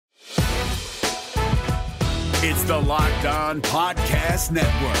It's the Locked On Podcast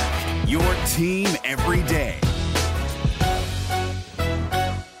Network, your team every day.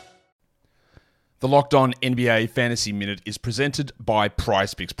 The Locked On NBA Fantasy Minute is presented by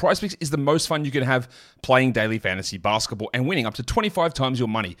PrizePicks. PrizePicks is the most fun you can have playing daily fantasy basketball and winning up to 25 times your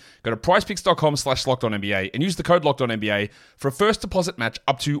money. Go to prizepicks.com/LockedOnNBA and use the code LockedOnNBA for a first deposit match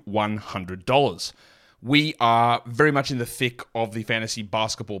up to $100. We are very much in the thick of the fantasy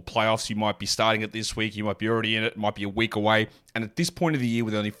basketball playoffs. You might be starting it this week. You might be already in it. It might be a week away. And at this point of the year,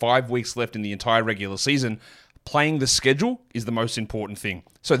 with only 5 weeks left in the entire regular season, playing the schedule is the most important thing.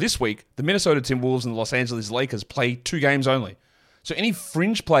 So this week, the Minnesota Timberwolves and the Los Angeles Lakers play 2 games only. So any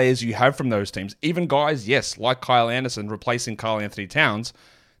fringe players you have from those teams, even guys, yes, like Kyle Anderson replacing Karl Anthony Towns,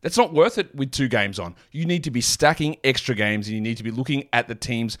 that's not worth it with 2 games on. You need to be stacking extra games, and you need to be looking at the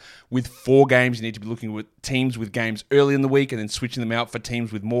teams with 4 games. You need to be looking at teams with games early in the week and then switching them out for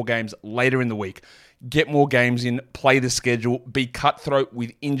teams with more games later in the week. Get more games in, play the schedule, be cutthroat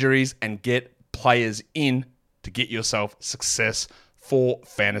with injuries, and get players in to get yourself success for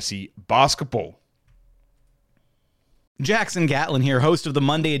fantasy basketball. Jackson Gatlin here, host of the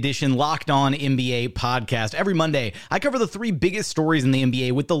Monday edition Locked On NBA podcast. Every Monday, I cover the 3 biggest stories in the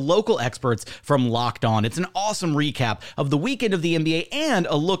NBA with the local experts from Locked On. It's an awesome recap of the weekend of the NBA and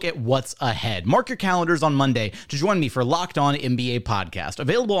a look at what's ahead. Mark your calendars on Monday to join me for Locked On NBA podcast,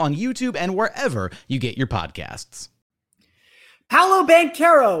 available on YouTube and wherever you get your podcasts. Paolo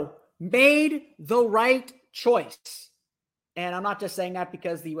Banchero made the right choice. And I'm not just saying that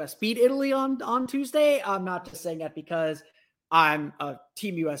because the U.S. beat Italy on Tuesday. I'm not just saying that because I'm a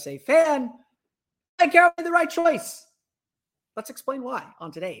Team USA fan. Banchero made the right choice. Let's explain why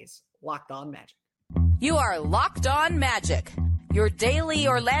on today's Locked On Magic. You are Locked On Magic, your daily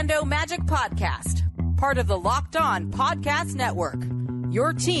Orlando Magic podcast. Part of the Locked On Podcast Network,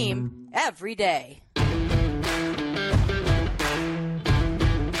 your team every day.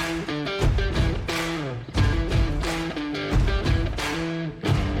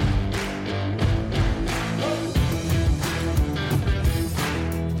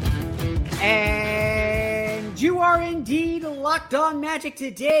 And you are indeed Locked On Magic.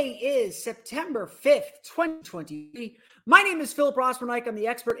 Today is September 5th, 2023. My name is Philip Rossman-Ike. I'm the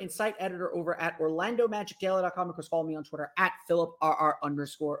expert and site editor over at OrlandoMagicDaily.com. Of course, follow me on Twitter at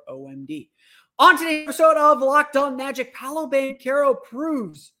PhilipRR_OMD. On today's episode of Locked On Magic, Paolo Banchero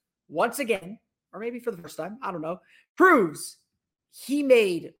proves once again, or maybe for the first time, I don't know, proves he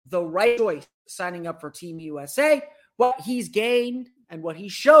made the right choice signing up for Team USA. What he's gained and what he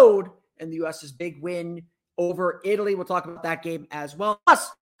showed in the U.S.'s big win over Italy. We'll talk about that game as well. Plus,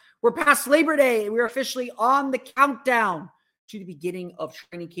 we're past Labor Day, and we're officially on the countdown to the beginning of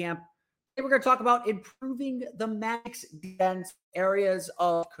training camp. Today, we're going to talk about improving the Magic's defense, areas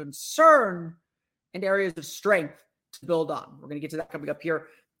of concern, and areas of strength to build on. We're going to get to that coming up here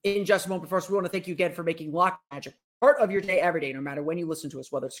in just a moment. But first, we want to thank you again for making Locked On Magic part of your day every day, no matter when you listen to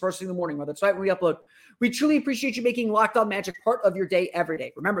us, whether it's first thing in the morning, whether it's right when we upload. We truly appreciate you making Locked On Magic part of your day every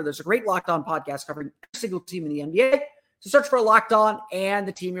day. Remember, there's a great Locked On podcast covering every single team in the NBA. So search for Locked On and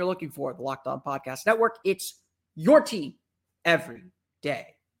the team you're looking for, the Locked On Podcast Network. It's your team every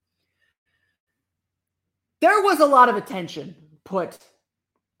day. There was a lot of attention put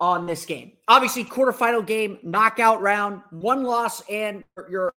on this game. Obviously, quarterfinal game, knockout round, 1 loss, and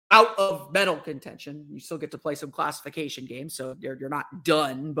you're out of medal contention. You still get to play some classification games, so you're not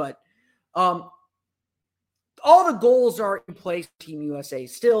done. But all the goals are in place for Team USA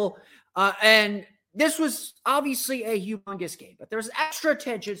still. And this was obviously a humongous game. But there's extra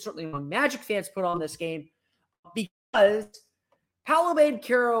attention, certainly among Magic fans, put on this game because Paolo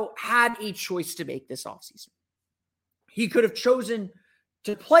Banchero had a choice to make this offseason. He could have chosen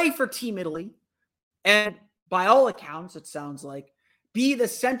to play for Team Italy, and by all accounts, it sounds like, be the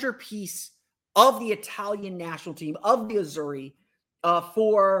centerpiece of the Italian national team, of the Azzurri,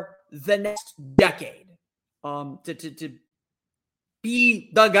 for the next decade, to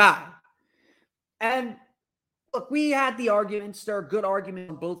be the guy. And look, we had the arguments. There are good arguments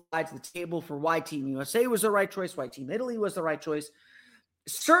on both sides of the table for why Team USA was the right choice, why Team Italy was the right choice.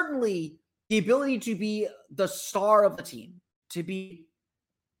 Certainly, the ability to be the star of the team, to be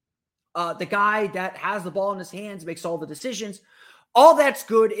the guy that has the ball in his hands, makes all the decisions. All that's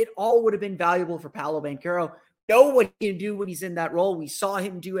good. It all would have been valuable for Paolo Banchero. Know what he can do when he's in that role. We saw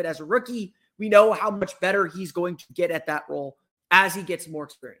him do it as a rookie. We know how much better he's going to get at that role as he gets more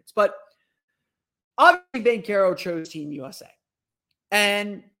experience. But obviously, Banchero chose Team USA.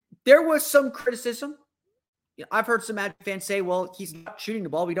 And there was some criticism. I've heard some Magic fans say, well, he's not shooting the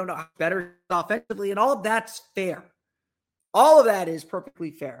ball. We don't know how better offensively. And all of that's fair. All of that is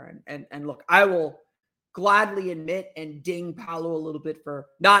perfectly fair. And look, I will gladly admit and ding Paolo a little bit for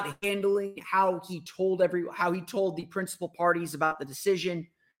not handling how he told the principal parties about the decision.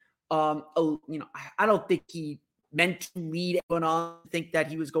 I don't think he meant to lead everyone on to think that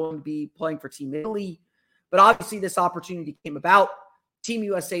he was going to be playing for Team Italy, but obviously this opportunity came about. Team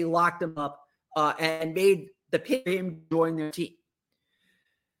USA locked him up and made the pick for him to join their team.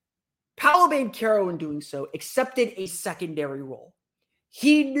 Paolo Banchero, in doing so, accepted a secondary role.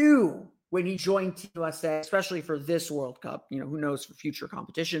 He knew when he joined Team USA, especially for this World Cup, who knows for future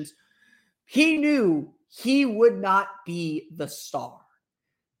competitions, he knew he would not be the star.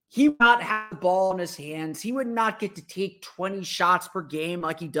 He would not have the ball in his hands. He would not get to take 20 shots per game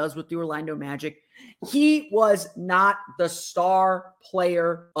like he does with the Orlando Magic. He was not the star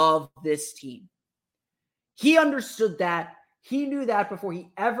player of this team. He understood that. He knew that before he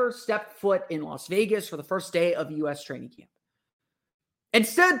ever stepped foot in Las Vegas for the first day of U.S. training camp.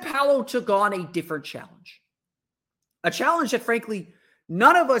 Instead, Paolo took on a different challenge. A challenge that, frankly,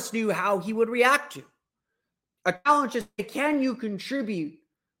 none of us knew how he would react to. A challenge that, can you contribute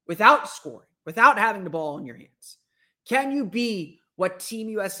without scoring, without having the ball in your hands? Can you be what Team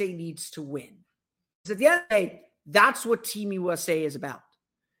USA needs to win? Because at the end of the day, that's what Team USA is about.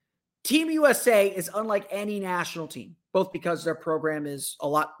 Team USA is unlike any national team, both because their program is a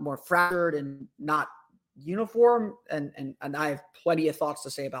lot more fractured and not uniform, and I have plenty of thoughts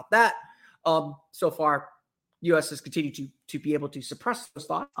to say about that. So far, U.S. has continued to be able to suppress those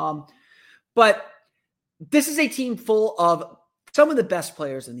thoughts. But this is a team full of some of the best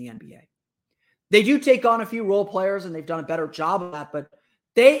players in the NBA. They do take on a few role players, and they've done a better job of that, but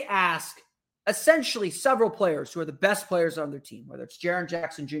they ask essentially several players who are the best players on their team, whether it's Jaren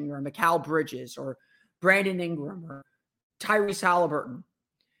Jackson Jr. or Mikal Bridges or Brandon Ingram or Tyrese Halliburton.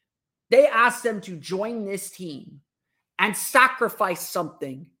 They ask them to join this team and sacrifice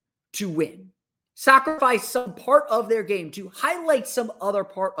something to win. Sacrifice some part of their game to highlight some other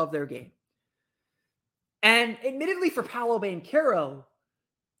part of their game. And admittedly for Paolo Banchero,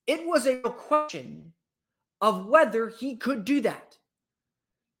 it was a question of whether he could do that.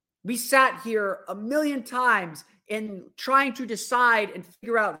 We sat here a million times in trying to decide and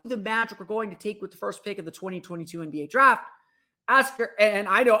figure out who the Magic were going to take with the first pick of the 2022 NBA draft. And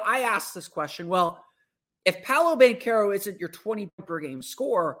I know I asked this question, well, if Paolo Banchero isn't your 20 per game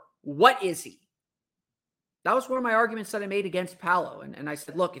scorer, what is he? That was one of my arguments that I made against Paolo. And I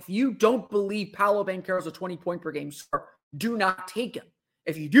said, look, if you don't believe Paolo Banchero is a 20-point per game scorer, do not take him.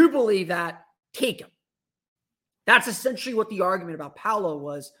 If you do believe that, take him. That's essentially what the argument about Paolo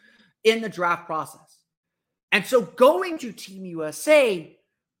was in the draft process. And so going to Team USA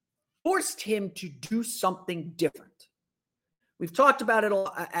forced him to do something different. We've talked about it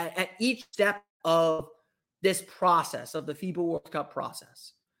at each step of this process, of the FIBA World Cup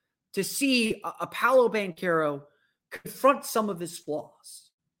process, to see a Paolo Banchero confront some of his flaws.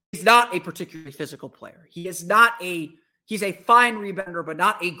 He's not a particularly physical player. He's a fine rebounder, but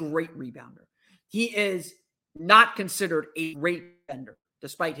not a great rebounder. He is not considered a great defender,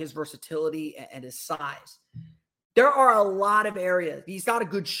 despite his versatility and his size. There are a lot of areas. He's not a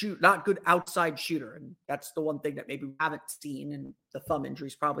good not good outside shooter. And that's the one thing that maybe we haven't seen. And the thumb injury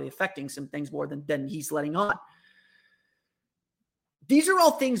is probably affecting some things more than he's letting on. These are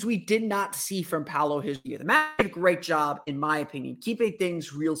all things we did not see from Paolo his year. The Magic did a great job, in my opinion, keeping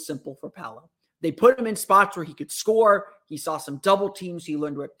things real simple for Paolo. They put him in spots where he could score. He saw some double teams. He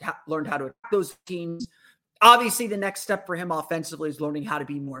learned how to attack those teams. Obviously, the next step for him offensively is learning how to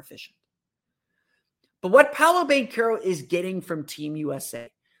be more efficient. But what Paolo Banchero is getting from Team USA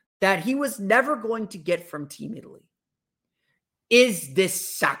that he was never going to get from Team Italy is this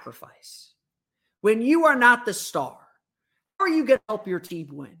sacrifice. When you are not the star, how are you going to help your team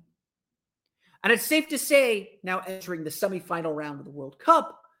win? And it's safe to say, now entering the semifinal round of the World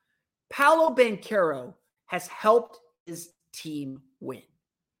Cup, Paolo Banchero has helped his team win.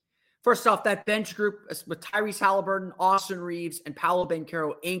 First off, that bench group with Tyrese Halliburton, Austin Reeves, and Paolo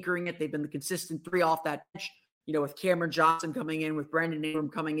Banchero anchoring it. They've been the consistent three off that bench, with Cameron Johnson coming in, with Brandon Ingram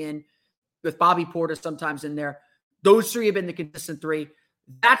coming in, with Bobby Portis sometimes in there. Those three have been the consistent three.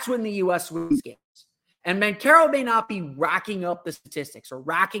 That's when the U.S. wins games. And Banchero may not be racking up the statistics or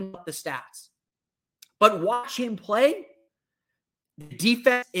racking up the stats, but watch him play. The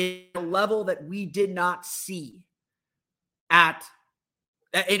defense is a level that we did not see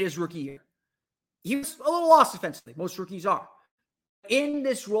in his rookie year. He was a little lost defensively. Most rookies are. In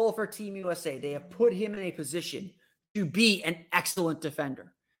this role for Team USA, they have put him in a position to be an excellent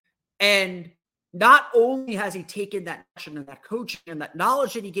defender. And not only has he taken that action and that coaching and that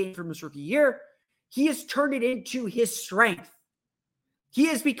knowledge that he gained from his rookie year, he has turned it into his strength. He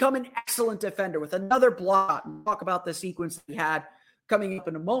has become an excellent defender with another block. We'll talk about the sequence that he had coming up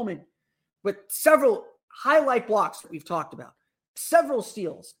in a moment, with several highlight blocks that we've talked about, several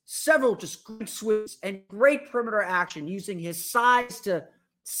steals, several just great swings and great perimeter action using his size to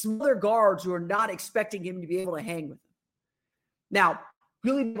smother guards who are not expecting him to be able to hang with him. Now,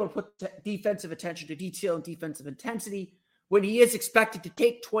 really able to put defensive attention to detail and defensive intensity when he is expected to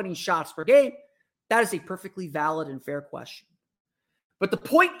take 20 shots per game, that is a perfectly valid and fair question. But the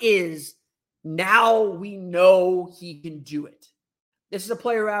point is, now we know he can do it. This is a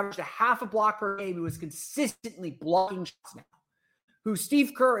player who averaged a half a block per game, who is consistently blocking shots now, who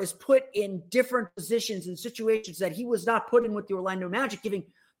Steve Kerr has put in different positions and situations that he was not put in with the Orlando Magic, giving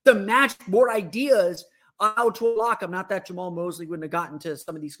the Magic more ideas on how to block him. Not that Jamal Mosley wouldn't have gotten to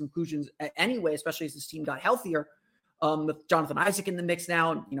some of these conclusions anyway, especially as this team got healthier, with Jonathan Isaac in the mix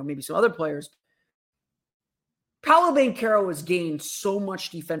now, and maybe some other players. Paolo Banchero has gained so much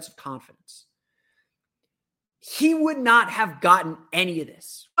defensive confidence. He would not have gotten any of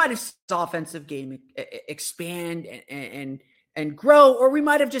this. Might have seen his offensive game expand and grow, or we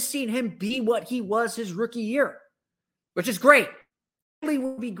might have just seen him be what he was his rookie year, which is great. Italy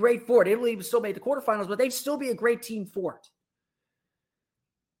would be great for it. Italy would still make the quarterfinals, but they'd still be a great team for it.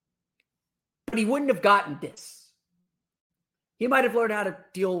 But he wouldn't have gotten this. He might have learned how to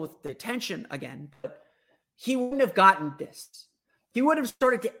deal with the tension again, but he wouldn't have gotten this. He would have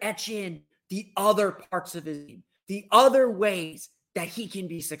started to etch in the other parts of his game, the other ways that he can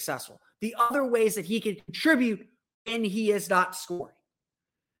be successful, the other ways that he can contribute when he is not scoring.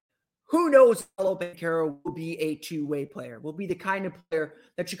 Who knows, Paolo Banchero will be a two-way player, will be the kind of player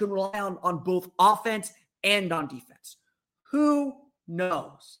that you can rely on both offense and on defense. Who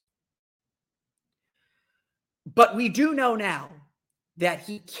knows? But we do know now that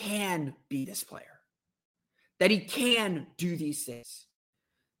he can be this player, that he can do these things,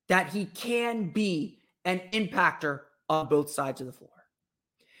 that he can be an impactor on both sides of the floor.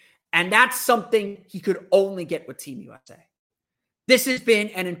 And that's something he could only get with Team USA. This has been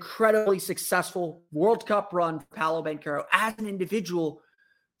an incredibly successful World Cup run for Paolo Banchero as an individual,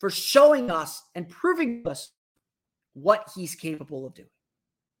 for showing us and proving to us what he's capable of doing.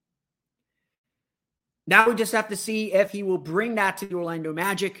 Now we just have to see if he will bring that to the Orlando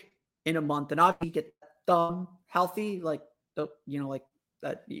Magic in a month, and obviously get the thumb healthy, like that.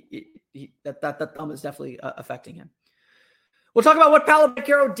 That thumb is definitely affecting him. We'll talk about what Paolo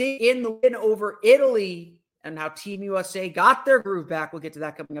Banchero did in the win over Italy and how Team USA got their groove back. We'll get to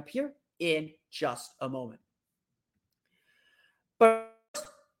that coming up here in just a moment. But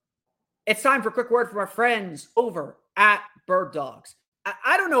it's time for a quick word from our friends over at Bird Dogs.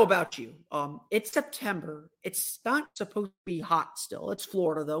 I don't know about you. It's September. It's not supposed to be hot still. It's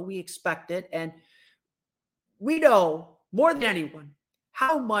Florida, though. We expect it. And we know more than anyone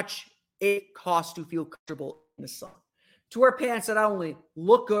how much it costs to feel comfortable in the sun. To wear pants that not only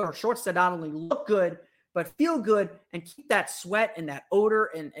look good, or shorts that not only look good, but feel good and keep that sweat and that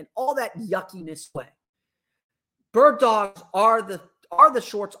odor and all that yuckiness away. Bird Dogs are the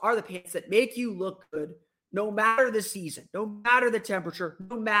shorts, are the pants that make you look good, no matter the season, no matter the temperature,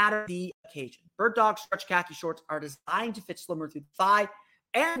 no matter the occasion. Bird Dog stretch khaki shorts are designed to fit slimmer through the thigh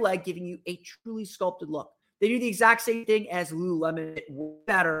and leg, giving you a truly sculpted look. They do the exact same thing as Lululemon, way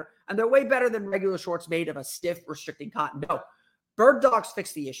better, and they're way better than regular shorts made of a stiff, restricting cotton. No, Bird Dogs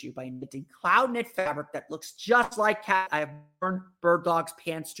fix the issue by knitting cloud knit fabric that looks just like cat. I have worn Bird Dogs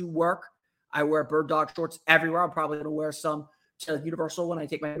pants to work. I wear Bird Dog shorts everywhere. I'm probably going to wear some to Universal when I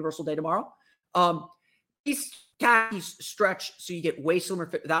take my Universal day tomorrow. These khakis stretch so you get way slimmer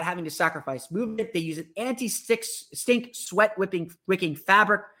fit without having to sacrifice movement. They use an anti-stink sweat wicking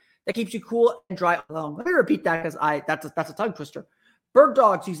fabric that keeps you cool and dry all along. Let me repeat that because that's a tongue twister. Bird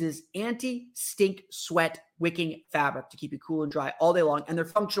Dogs uses anti-stink sweat wicking fabric to keep you cool and dry all day long, and they're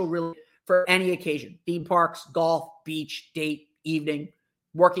functional really for any occasion: theme parks, golf, beach, date, evening,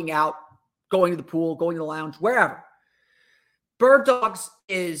 working out, going to the pool, going to the lounge, wherever. Bird Dogs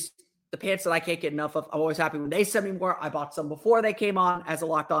is the pants that I can't get enough of. I'm always happy when they send me more. I bought some before they came on as a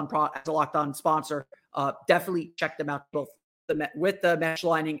Locked On sponsor. Definitely check them out, both with the mesh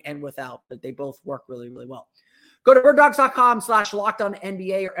lining and without. But they both work really, really well. Go to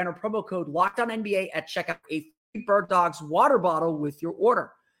birddogs.com/LockedOnNBA or enter promo code LockedOnNBA at checkout. A free Bird Dogs water bottle with your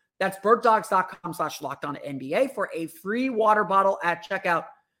order. That's birddogs.com/LockedOnNBA for a free water bottle at checkout.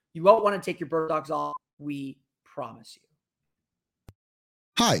 You won't want to take your Bird Dogs off. We promise you.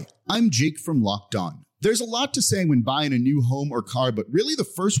 Hi, I'm Jake from Locked On. There's a lot to say when buying a new home or car, but really the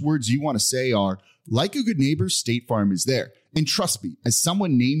first words you want to say are, like a good neighbor, State Farm is there. And trust me, as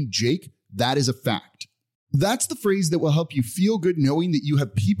someone named Jake, that is a fact. That's the phrase that will help you feel good knowing that you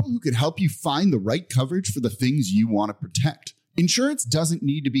have people who could help you find the right coverage for the things you want to protect. Insurance doesn't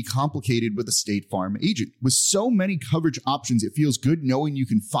need to be complicated with a State Farm agent. With so many coverage options, it feels good knowing you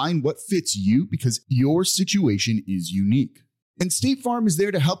can find what fits you because your situation is unique. And State Farm is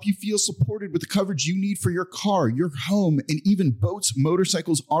there to help you feel supported with the coverage you need for your car, your home, and even boats,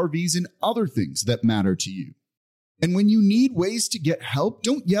 motorcycles, RVs, and other things that matter to you. And when you need ways to get help,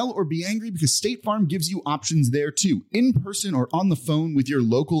 don't yell or be angry because State Farm gives you options there too, in person or on the phone with your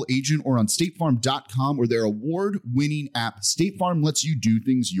local agent or on statefarm.com or their award-winning app. State Farm lets you do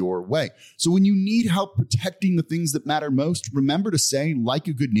things your way. So when you need help protecting the things that matter most, remember to say, like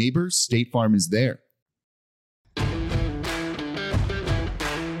a good neighbor, State Farm is there.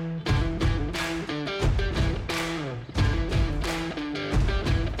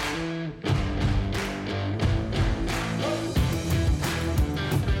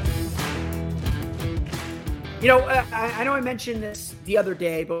 You know, I know I mentioned this the other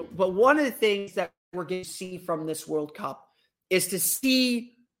day, but one of the things that we're going to see from this World Cup is to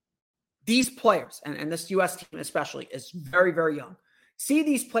see these players, and this U.S. team especially is very, very young, see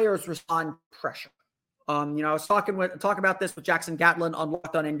these players respond to pressure. I was talking about this with Jackson Gatlin on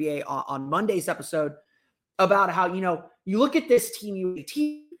Locked On NBA on Monday's episode about how, you look at this team,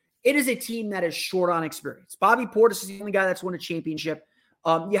 it is a team that is short on experience. Bobby Portis is the only guy that's won a championship.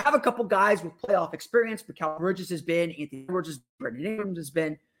 You have a couple guys with playoff experience, but Cal Bridges has been, Anthony Edwards has been, Brendan Ingram has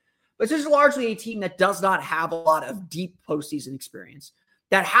been. But this is largely a team that does not have a lot of deep postseason experience,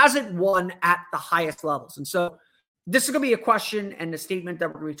 that hasn't won at the highest levels. And so this is going to be a question and a statement that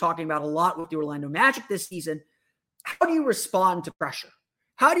we're going to be talking about a lot with the Orlando Magic this season. How do you respond to pressure?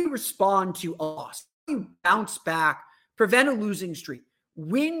 How do you respond to a loss? How do you bounce back, prevent a losing streak,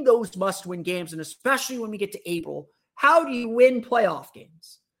 win those must-win games, and especially when we get to April, how do you win playoff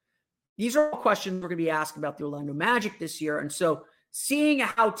games? These are all questions we're going to be asking about the Orlando Magic this year. And so seeing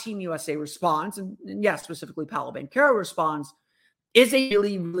how Team USA responds, and yes, specifically Paolo Banchero responds, is a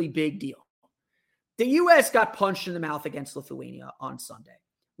really, really big deal. The U.S. got punched in the mouth against Lithuania on Sunday.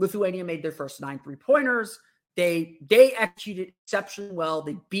 Lithuania made their first 9 3-pointers. They executed exceptionally well.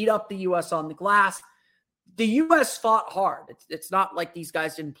 They beat up the U.S. on the glass. The U.S. fought hard. It's not like these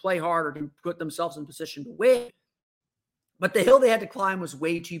guys didn't play hard or didn't put themselves in position to win. But the hill they had to climb was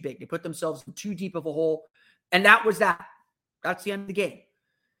way too big. They put themselves in too deep of a hole. And that was that. That's the end of the game.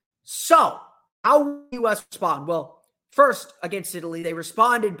 So how will the U.S. respond? Well, first, against Italy, they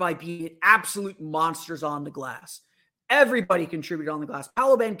responded by being absolute monsters on the glass. Everybody contributed on the glass.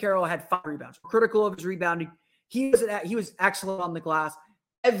 Paolo Banchero had 5 rebounds. Critical of his rebounding. He was excellent on the glass.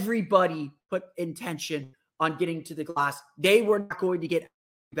 Everybody put intention on getting to the glass. They were not going to get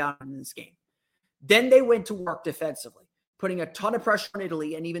rebounded in this game. Then they went to work defensively, putting a ton of pressure on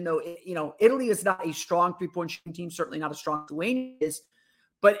Italy. And even though, Italy is not a strong 3-point shooting team, certainly not as strong as Lithuania is,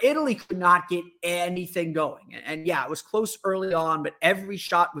 but Italy could not get anything going. And yeah, it was close early on, but every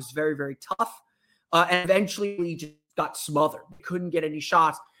shot was very, very tough. And eventually we just got smothered. We couldn't get any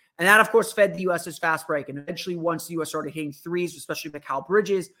shots. And that, of course, fed the U.S.'s fast break. And eventually once the U.S. started hitting threes, especially by Cal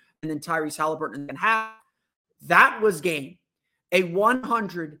Bridges and then Tyrese Halliburton in the half, that was game. A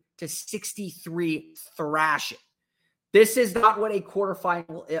 100-63 thrashing. This is not what a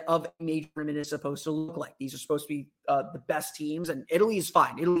quarterfinal of a major tournament is supposed to look like. These are supposed to be the best teams, and Italy is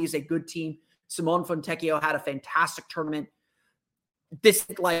fine. Italy is a good team. Simone Fontecchio had a fantastic tournament.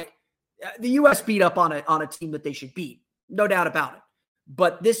 The U.S. beat up on a team that they should beat, no doubt about it.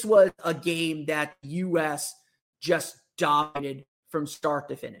 But this was a game that the U.S. just dominated from start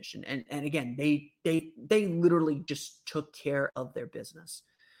to finish, and again, they literally just took care of their business.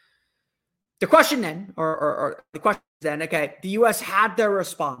 The question then, or the question then, okay, the U.S. had their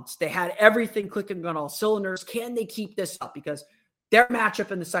response. They had everything clicking on all cylinders. Can they keep this up? Because their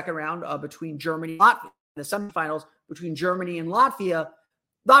matchup in the second round between Germany and Latvia, the semifinals between Germany and Latvia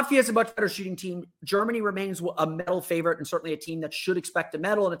is a much better shooting team. Germany remains a medal favorite and certainly a team that should expect a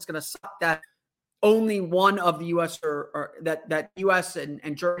medal, and it's going to suck that only one of the U.S. or that U.S.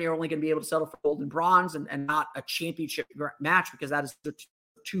 and Germany are only going to be able to settle for gold and bronze and not a championship match, because that is the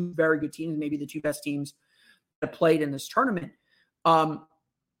two very good teams, maybe the 2 best teams that played in this tournament.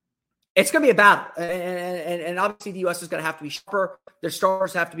 It's going to be a battle. And obviously the U.S. is going to have to be sharper. Their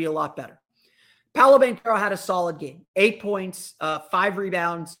stars have to be a lot better. Paolo Banchero had a solid game. 8 points, 5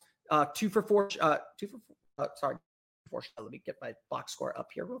 rebounds, 2 for 4. Let me get my box score up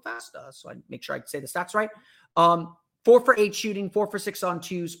here real fast so I make sure I say the stats right. 4 for 8 shooting, 4 for 6 on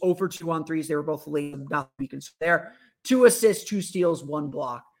 2s, 0 for 2 on 3s. They were both late. Nothing we can say there. 2 assists, 2 steals, 1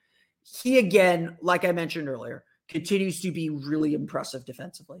 block. He, again, like I mentioned earlier, continues to be really impressive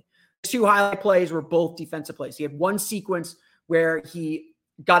defensively. two highlight plays were both defensive plays. He had one sequence where he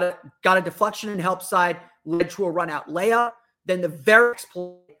got a deflection and help side, led to a run out layup. Then the very next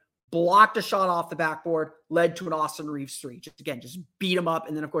play blocked a shot off the backboard, led to an Austin Reeves three. Just beat him up.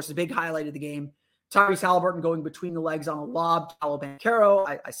 And then, of course, the big highlight of the game, Tyrese Haliburton going between the legs on a lob to Paolo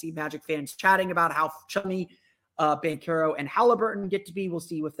Banchero. I see Magic fans chatting about how chummy Banchero and Haliburton get to be. We'll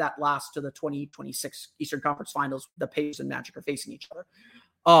see if that lasts to the 2026 Eastern Conference Finals. The Pacers and Magic are facing each other.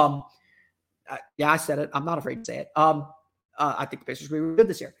 Yeah, I said it. I'm not afraid to say it. I think the Pacers will be really good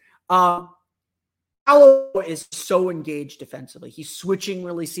this year. Paolo is so engaged defensively. He's switching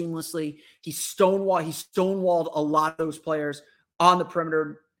really seamlessly. He stonewalled a lot of those players on the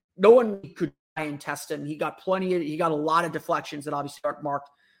perimeter. No one could try and test him. He got a lot of deflections that obviously aren't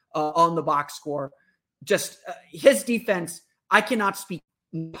marked on the box score. Just his defense, I cannot speak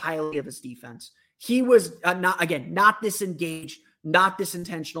highly of his defense. He was not this engaged, not this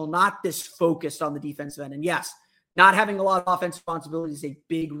intentional, not this focused on the defensive end. And yes, not having a lot of offensive responsibility is a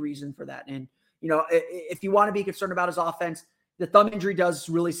big reason for that. And, if you want to be concerned about his offense, the thumb injury does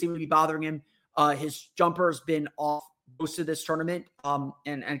really seem to be bothering him. His jumper has been off most of this tournament.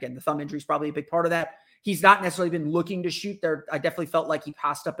 And again, the thumb injury is probably a big part of that. He's not necessarily been looking to shoot there. I definitely felt like he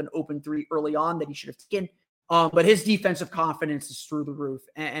passed up an open three early on that he should have taken. But his defensive confidence is through the roof.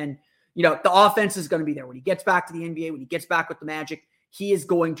 And the offense is going to be there. When he gets back to the NBA, when he gets back with the Magic, he is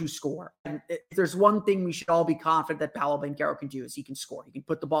going to score. And if there's one thing we should all be confident that Paolo Banchero can do is he can score. He can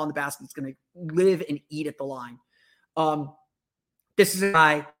put the ball in the basket. He's going to live and eat at the line. This is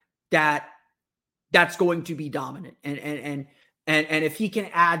a guy that's going to be dominant. And if he can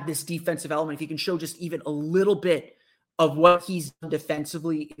add this defensive element, if he can show just even a little bit of what he's done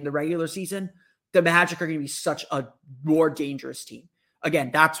defensively in the regular season, the Magic are going to be such a more dangerous team.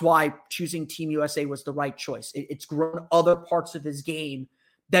 Again, that's why choosing Team USA was the right choice. It's grown other parts of his game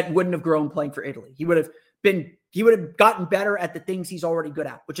that wouldn't have grown playing for Italy. He would have gotten better at the things he's already good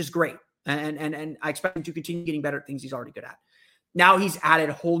at, which is great. And I expect him to continue getting better at things he's already good at. Now he's added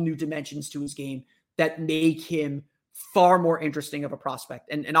whole new dimensions to his game that make him far more interesting of a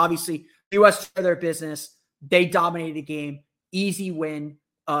prospect. And obviously, the U.S. took their business. They dominated the game. Easy win.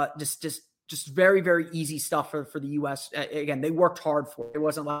 Just very, very easy stuff for the U.S. Again, they worked hard for it. It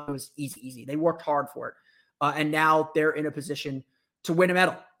wasn't like it was easy. They worked hard for it. And now they're in a position to win a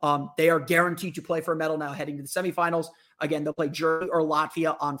medal. They are guaranteed to play for a medal now heading to the semifinals. Again, they'll play Germany or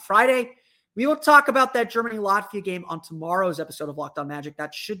Latvia on Friday. We will talk about that Germany-Latvia game on tomorrow's episode of Locked On Magic.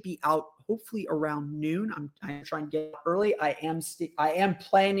 That should be out hopefully around noon. I'm trying to get up early. I am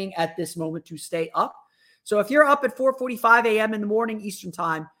planning at this moment to stay up. So if you're up at 4:45 a.m. in the morning Eastern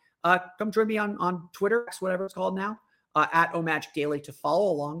time, come join me on Twitter, whatever it's called now, at OMagic Daily to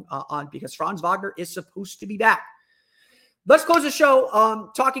follow along because Franz Wagner is supposed to be back. Let's close the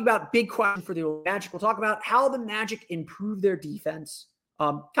show talking about big question for the Magic. We'll talk about how the Magic improve their defense.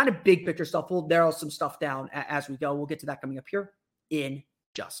 Kind of big picture stuff. We'll narrow some stuff down as we go. We'll get to that coming up here in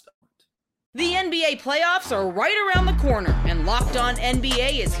just a moment. The NBA playoffs are right around the corner, and Locked On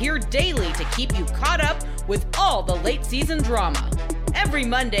NBA is here daily to keep you caught up with all the late season drama. Every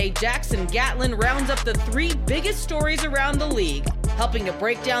Monday, Jackson Gatlin rounds up the 3 biggest stories around the league, helping to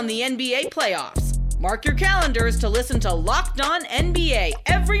break down the NBA playoffs. Mark your calendars to listen to Locked On NBA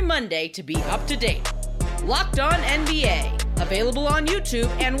every Monday to be up to date. Locked On NBA, available on YouTube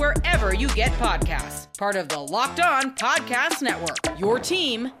and wherever you get podcasts. Part of the Locked On Podcast Network, your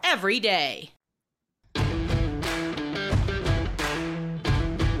team every day.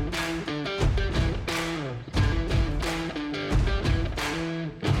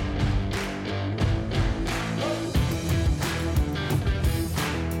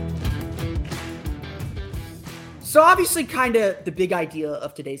 So obviously kind of the big idea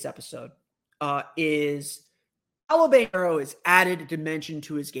of today's episode is Paolo Banchero has added a dimension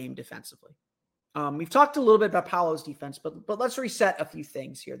to his game defensively. We've talked a little bit about Paolo's defense, but let's reset a few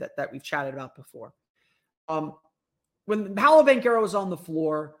things here that we've chatted about before. When Paolo Banchero was on the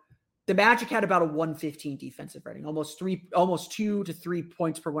floor, the Magic had about a 115 defensive rating, almost 2 to 3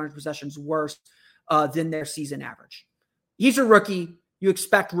 points per 100 possessions worse than their season average. He's a rookie. You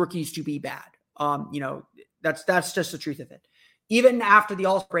expect rookies to be bad. That's just the truth of it. Even after the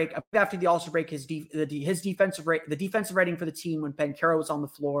All-Star break, his defensive rating for the team when Banchero was on the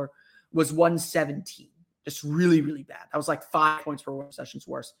floor was 117. Just really, really bad. That was like 5 points per 100 possessions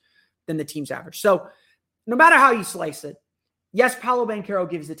worse than the team's average. So no matter how you slice it, yes, Paolo Banchero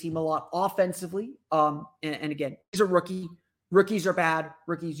gives the team a lot offensively. And again, he's a rookie. Rookies are bad.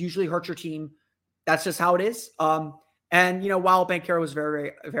 Rookies usually hurt your team. That's just how it is. While Banchero was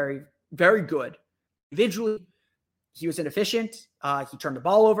very, very, very good individually, He was inefficient. He turned the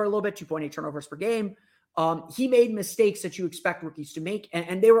ball over a little bit, 2.8 turnovers per game. He made mistakes that you expect rookies to make,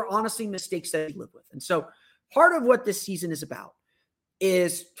 and they were honestly mistakes that he lived with. And so part of what this season is about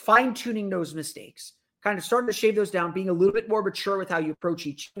is fine-tuning those mistakes, kind of starting to shave those down, being a little bit more mature with how you approach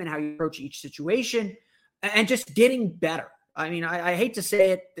each team and how you approach each situation, and just getting better. I mean, I hate to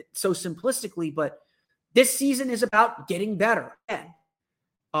say it so simplistically, but this season is about getting better. Again.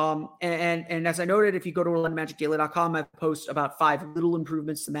 And as I noted, if you go to OrlandoMagicDaily.com, I have a post about 5 little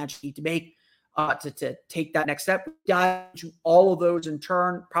improvements the Magic need to make to take that next step. Dive into all of those in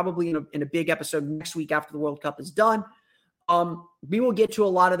turn, probably in a big episode next week after the World Cup is done. We will get to a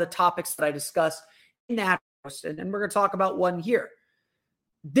lot of the topics that I discussed in that post, and we're going to talk about one here.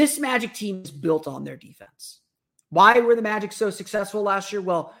 This Magic team is built on their defense. Why were the Magic so successful last year?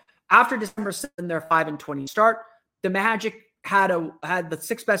 Well, after December 7th, their 5-20 start, the Magic had the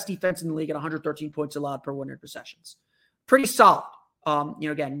 6th best defense in the league at 113 points allowed per 100 possessions. Pretty solid.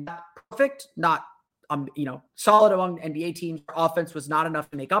 Again, not perfect, not solid among NBA teams. Their offense was not enough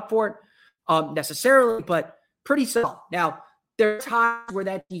to make up for it necessarily, but pretty solid. Now, there are times where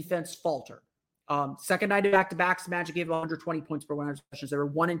that defense faltered. Second night of back-to-backs, the Magic gave 120 points per 100 possessions. They were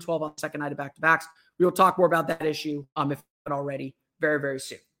 1-12 on the second night of back-to-backs. We will talk more about that issue, if not already, very, very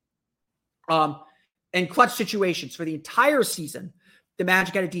soon. And clutch situations for the entire season, the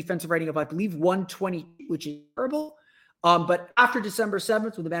Magic had a defensive rating of, I believe, 120, which is terrible. But after December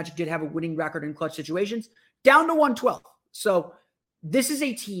 7th, when the Magic did have a winning record in clutch situations, down to 112. So this is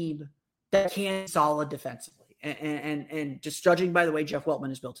a team that can be solid defensively. And just judging by the way Jeff Weltman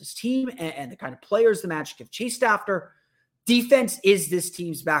has built his team and the kind of players the Magic have chased after, defense is this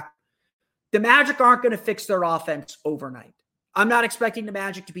team's back. The Magic aren't going to fix their offense overnight. I'm not expecting the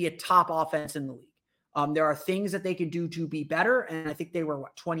Magic to be a top offense in the league. There are things that they can do to be better, and I think they were,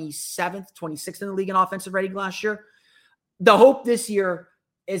 27th, 26th in the league in offensive rating last year. The hope this year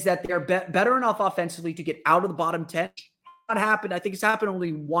is that they're better enough offensively to get out of the bottom 10. Not happened. I think it's happened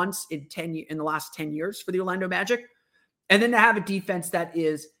only once in the last 10 years for the Orlando Magic. And then to have a defense that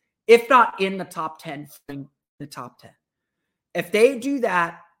is, if not in the top 10, in the top 10. If they do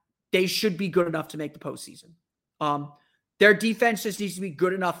that, they should be good enough to make the postseason. Their defense just needs to be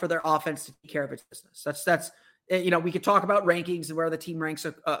good enough for their offense to take care of its business. That's we could talk about rankings and where the team ranks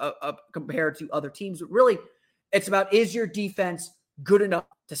compared to other teams, but really it's about, is your defense good enough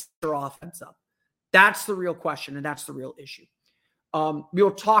to set your offense up? That's the real question, and that's the real issue.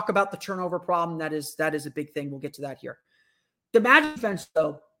 We'll talk about the turnover problem. That is a big thing. We'll get to that here. The Magic defense,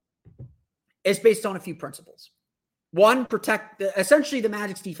 though, is based on a few principles. One, essentially the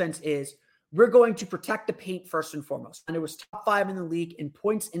Magic's defense is, we're going to protect the paint first and foremost. And it was top 5 in the league in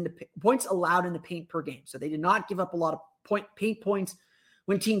points allowed in the paint per game. So they did not give up a lot of paint points.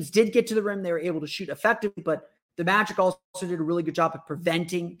 When teams did get to the rim, they were able to shoot effectively, but the Magic also did a really good job of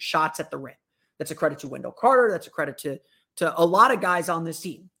preventing shots at the rim. That's a credit to Wendell Carter. That's a credit to a lot of guys on this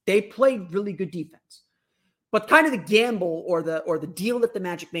team. They played really good defense. But kind of the gamble or the deal that the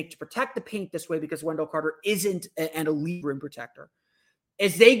Magic make to protect the paint this way, because Wendell Carter isn't an elite rim protector,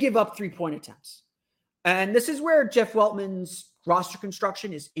 is they give up 3-point attempts. And this is where Jeff Weltman's roster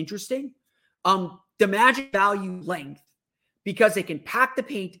construction is interesting. The Magic value length because they can pack the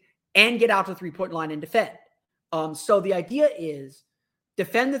paint and get out to the 3-point line and defend. So the idea is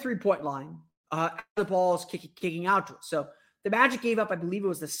defend the 3-point line. The ball is kicking out to it. So the Magic gave up, I believe it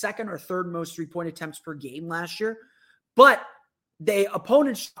was the 2nd or 3rd most 3-point attempts per game last year. But the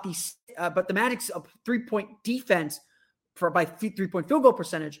Magic's 3-point defense by 3-point field goal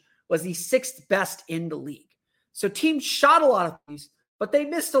percentage was the 6th best in the league. So teams shot a lot of threes, but they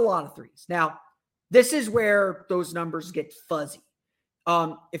missed a lot of threes. Now, this is where those numbers get fuzzy.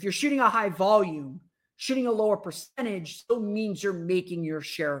 If you're shooting a high volume, shooting a lower percentage still means you're making your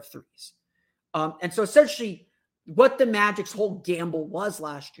share of threes. And so essentially what the Magic's whole gamble was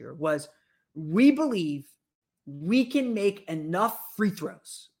last year was, we believe we can make enough free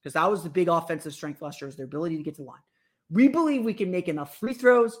throws, because that was the big offensive strength last year, is their ability to get to the line. We believe we can make enough free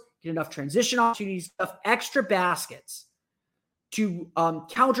throws, get enough transition opportunities, enough extra baskets to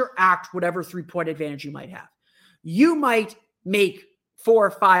counteract whatever 3-point advantage you might have. You might make 4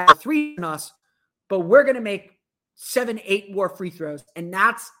 or 5 or 3 on us, but we're going to make 7, 8 more free throws, and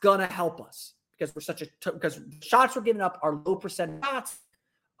that's going to help us because because shots we're giving up are low percent shots.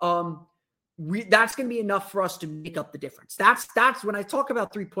 That's going to be enough for us to make up the difference. That's when I talk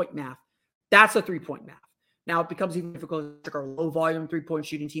about 3-point math. That's a 3-point math. Now it becomes even difficult. Took our low volume 3-point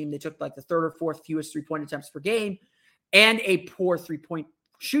shooting team. They took like the 3rd or 4th fewest 3-point attempts per game, and a poor 3-point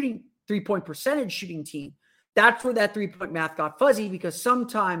percentage shooting team. That's where that 3-point math got fuzzy, because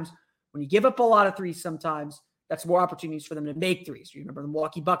sometimes when you give up a lot of threes, sometimes that's more opportunities for them to make threes. You remember the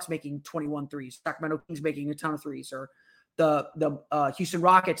Milwaukee Bucks making 21 threes, Sacramento Kings making a ton of threes, or the Houston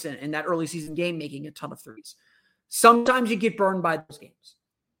Rockets in that early season game making a ton of threes. Sometimes you get burned by those games.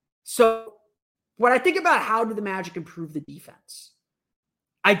 So when I think about how did the Magic improve the defense,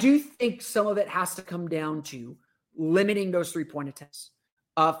 I do think some of it has to come down to limiting those three-point attempts,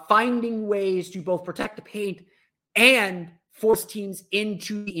 finding ways to both protect the paint and force teams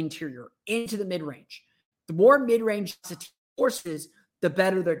into the interior, into the mid-range. The more mid-range the team forces, the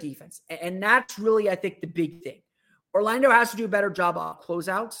better their defense. And that's really, I think, the big thing. Orlando has to do a better job on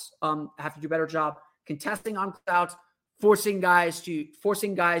closeouts, have to do a better job contesting on closeouts, forcing guys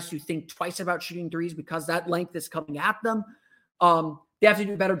to think twice about shooting threes because that length is coming at them. They have to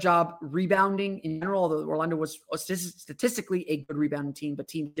do a better job rebounding in general, although Orlando was statistically a good rebounding team, but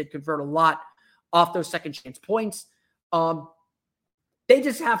teams did convert a lot off those second chance points. They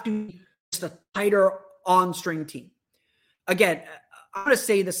just have to be just a tighter on-string team. Again, I'm going to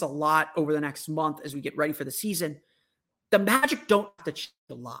say this a lot over the next month as we get ready for the season. The Magic don't have to change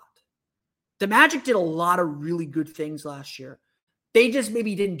a lot. The Magic did a lot of really good things last year. They just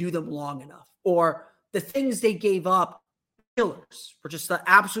maybe didn't do them long enough, or the things they gave up, killers, or just the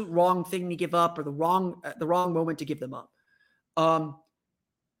absolute wrong thing to give up, or the wrong moment to give them up.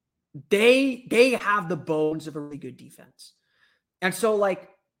 They have the bones of a really good defense. And so, like,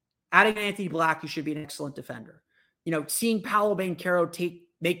 adding Anthony Black, who should be an excellent defender, seeing Paolo Banchero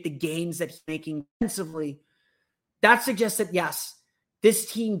make the gains that he's making defensively, that suggests that, yes,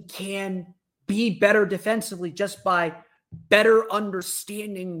 this team can be better defensively just by better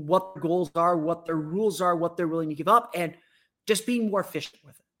understanding what their goals are, what their rules are, what they're willing to give up, and just being more efficient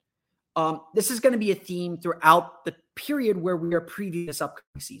with it. This is going to be a theme throughout the period where we are previewing this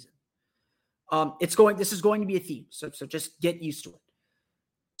upcoming season. This is going to be a theme, so just get used to it.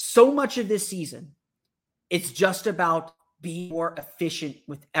 So much of this season, it's just about being more efficient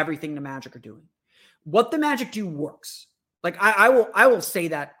with everything the Magic are doing. What the Magic do works. Like, I will say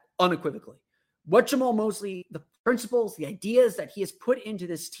that unequivocally. What Jamal Mosley, the principles, the ideas that he has put into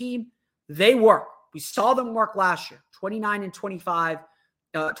this team, they work. We saw them work last year, 29 and 25,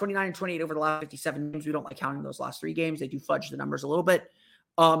 29 and 28 over the last 57 games. We don't like counting those last 3 games. They do fudge the numbers a little bit.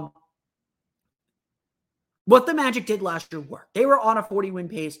 What the Magic did last year worked. They were on a 40-win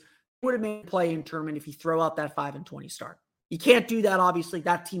pace. Would have made a play in tournament if you throw out that 5-20 start. You can't do that, obviously.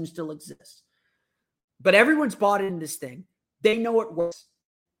 That team still exists. But everyone's bought into this thing. They know it works.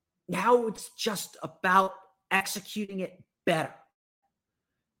 Now it's just about executing it better.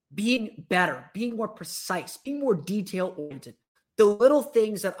 Being better, being more precise, being more detail-oriented. The little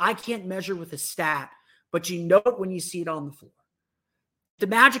things that I can't measure with a stat, but you know it when you see it on the floor. If the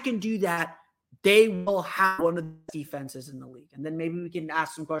Magic can do that, they will have one of the defenses in the league. And then maybe we can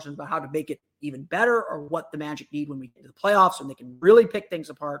ask some questions about how to make it even better, or what the Magic need when we get to the playoffs, and they can really pick things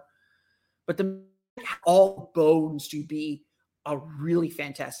apart. But the Magic have all bones to be a really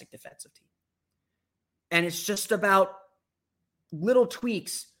fantastic defensive team. And it's just about little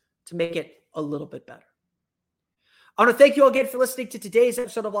tweaks to make it a little bit better. I want to thank you all again for listening to today's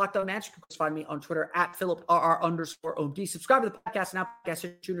episode of Locked On Magic. You can find me on Twitter at @PhilipRR_OD. Subscribe to the podcast and Apple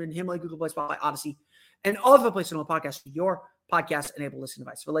Podcast, tune in Himalaya, Google Play, Spotify, Odyssey, and all of the places on the podcast for your podcast-enabled listening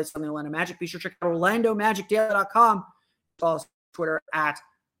device. For the latest on the Orlando Magic, be sure to check out OrlandoMagicDaily.com. Follow us on Twitter at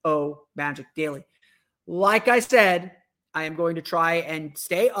 @OMagicDaily. Like I said, I am going to try and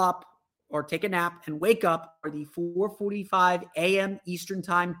stay up or take a nap and wake up for the 4:45 a.m. Eastern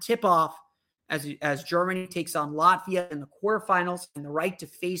Time tip-off as Germany takes on Latvia in the quarterfinals and the right to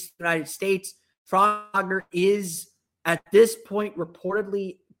face the United States. Franz Wagner is, at this point,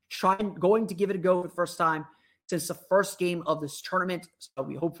 reportedly going to give it a go for the first time since the first game of this tournament. So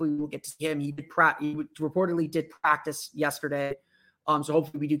we hopefully will get to see him. He reportedly did practice yesterday. So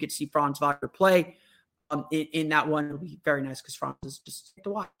hopefully we do get to see Franz Wagner play in that one. It'll be very nice because Franz is just to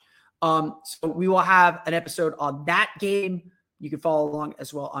watch. So we will have an episode on that game. You can follow along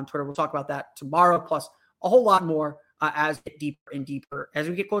as well on Twitter. We'll talk about that tomorrow, plus a whole lot more as we get deeper and deeper, as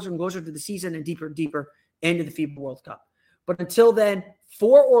we get closer and closer to the season and deeper into the FIBA World Cup. But until then,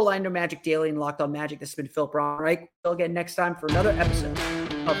 for Orlando Magic Daily and Locked On Magic, this has been Philip Brown, right? We'll again next time for another episode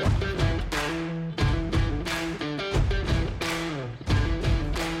of Locked On.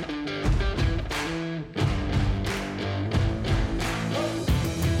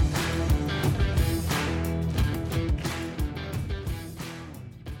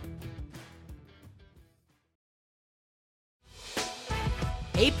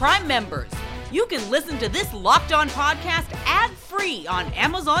 Hey, Prime members, you can listen to this Locked On podcast ad-free on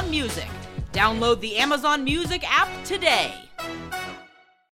Amazon Music. Download the Amazon Music app today.